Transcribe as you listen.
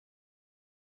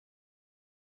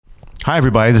Hi,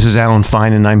 everybody. This is Alan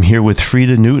Fine, and I'm here with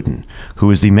Frida Newton, who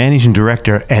is the managing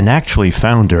director and actually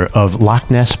founder of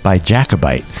Loch Ness by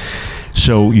Jacobite.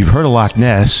 So you've heard of Loch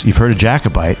Ness, you've heard of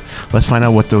Jacobite. Let's find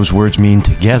out what those words mean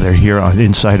together here on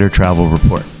Insider Travel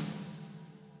Report.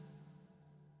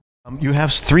 You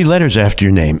have 3 letters after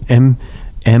your name,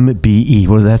 MBE.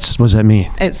 What does that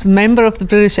mean? It's a member of the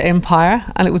British Empire,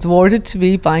 and it was awarded to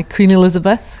me by Queen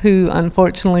Elizabeth, who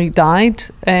unfortunately died.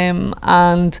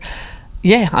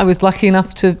 I was lucky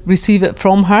enough to receive it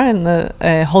from her in the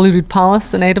Holyrood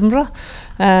Palace in Edinburgh.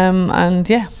 I have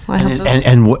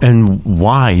it. And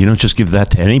why? You don't just give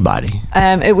that to anybody.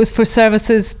 It was for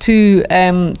services to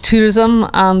tourism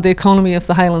and the economy of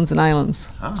the Highlands and Islands.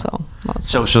 Ah.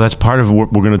 So that's part of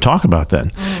what we're going to talk about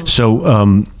then. So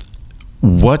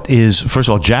first of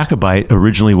all, Jacobite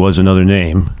originally was another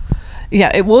name. Yeah,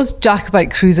 it was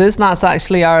Jacobite Cruises, and that's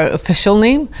actually our official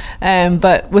name.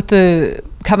 But with the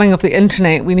coming of the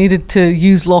internet, we needed to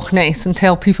use Loch Ness and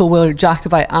tell people where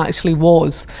Jacobite actually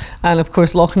was. And of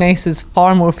course, Loch Ness is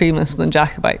far more famous than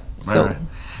Jacobite. Right.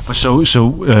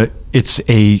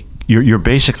 You're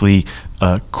basically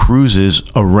cruises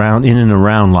in and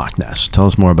around Loch Ness. Tell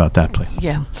us more about that, please.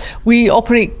 Yeah, we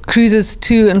operate cruises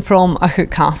to and from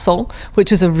Loch Castle,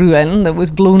 which is a ruin that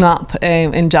was blown up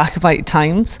in Jacobite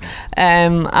times,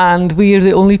 and we are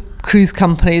the only cruise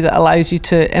company that allows you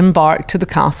to embark to the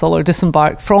castle or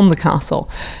disembark from the castle,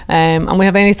 and we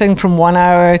have anything from 1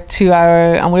 hour, 2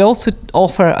 hour, and we also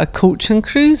offer a coaching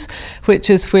cruise, which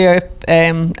is where,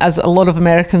 as a lot of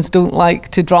Americans don't like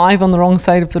to drive on the wrong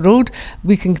side of the road,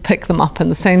 we can pick them up in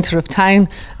the centre of town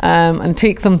and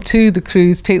take them to the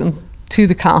cruise, take them to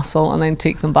the castle, and then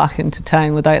take them back into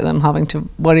town without them having to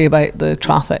worry about the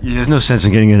traffic. Yeah, there's no sense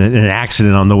in getting in an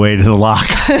accident on the way to the loch.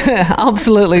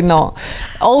 Absolutely not.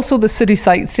 Also, the city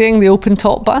sightseeing, the open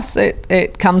top bus,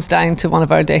 it comes down to one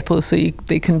of our depots, so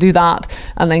they can do that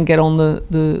and then get on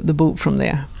the boat from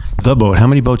there. The boat. How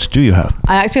many boats do you have?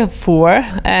 I actually have 4.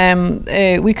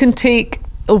 We can take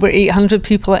over 800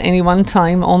 people at any one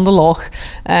time on the loch,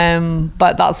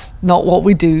 but that's not what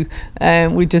we do.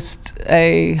 We just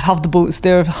have the boats.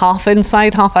 They're half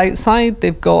inside, half outside.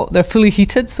 They're fully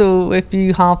heated, so if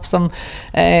you have some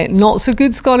not so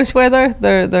good Scottish weather,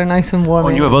 they're nice and warm.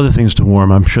 And you have other things to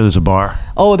warm. I'm sure there's a bar.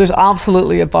 Oh, there's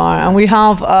absolutely a bar, and we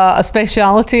have a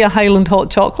speciality, a Highland hot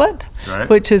chocolate, right,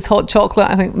 which is hot chocolate,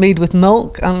 I think, made with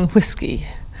milk and whiskey.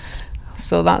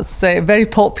 So that's very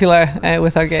popular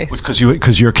with our guests.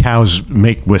 Because your cows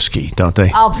make whiskey, don't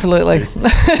they? Absolutely. For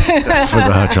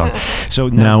the hot chocolate. So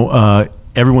now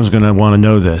everyone's going to want to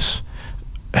know this.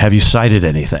 Have you sighted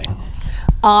anything?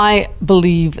 I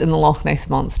believe in the Loch Ness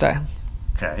Monster.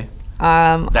 Okay.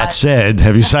 That said,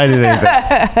 have you sighted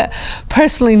anything?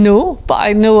 Personally, no, but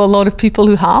I know a lot of people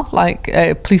who have, like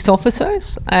police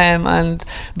officers and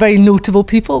very notable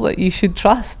people that you should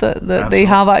trust that they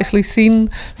have actually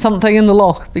seen something in the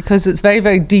loch, because it's very,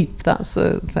 very deep. That's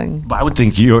the thing. But I would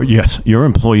think your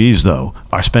employees, though,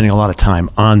 are spending a lot of time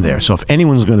on there. So if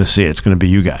anyone's going to see it, it's going to be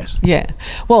you guys. Yeah,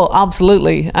 well,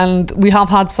 absolutely. And we have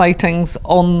had sightings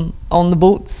on the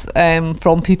boats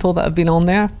from people that have been on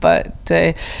there, but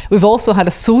we've also had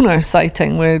a sonar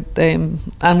sighting where and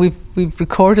we've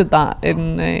recorded that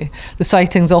in the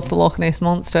sightings of the Loch Ness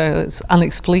Monster. It's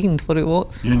unexplained what it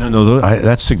was. No,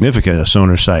 that's significant, a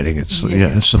sonar sighting. It's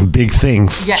some big thing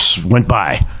went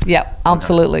by. Yeah,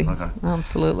 absolutely. Okay.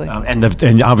 Absolutely. And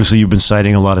obviously you've been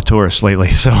sighting a lot of tourists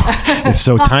lately, so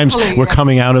times we're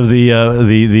coming out of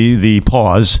the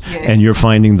pause, and you're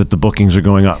finding that the bookings are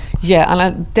going up. Yeah,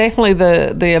 and definitely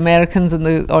the Americans and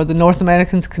the North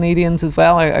Americans, Canadians as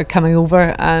well are coming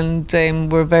over, and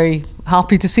we're very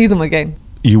happy to see them again.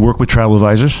 You work with travel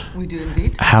advisors? We do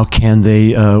indeed. How can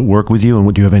they work with you,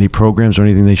 and do you have any programs or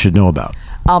anything they should know about?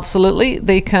 Absolutely.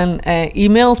 They can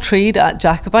email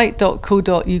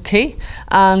trade@jacobite.co.uk,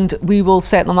 and we will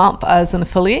set them up as an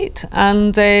affiliate.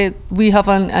 And we have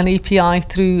an API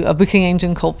through a booking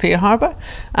engine called FareHarbor,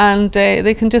 and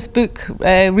they can just book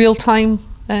real-time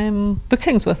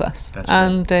bookings with us. That's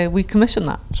and we commission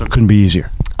that. So it couldn't be easier?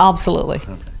 Absolutely.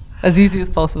 Okay. As easy as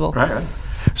possible. Right.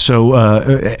 So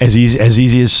as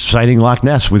easy as sighting Loch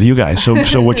Ness with you guys.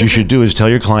 So what you should do is tell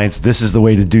your clients this is the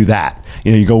way to do that.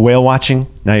 You go whale watching,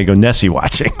 now you go Nessie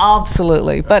watching.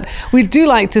 Absolutely. But we do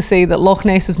like to say that Loch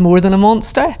Ness is more than a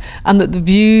monster, and that the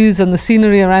views and the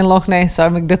scenery around Loch Ness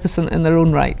are magnificent in their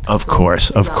own right. Of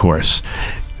course.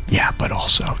 Yeah, but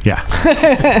also, yeah.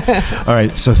 All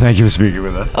right, so thank you for speaking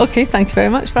with us. Okay, thank you very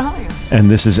much for having us. And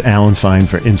this is Alan Fine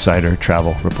for Insider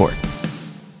Travel Report.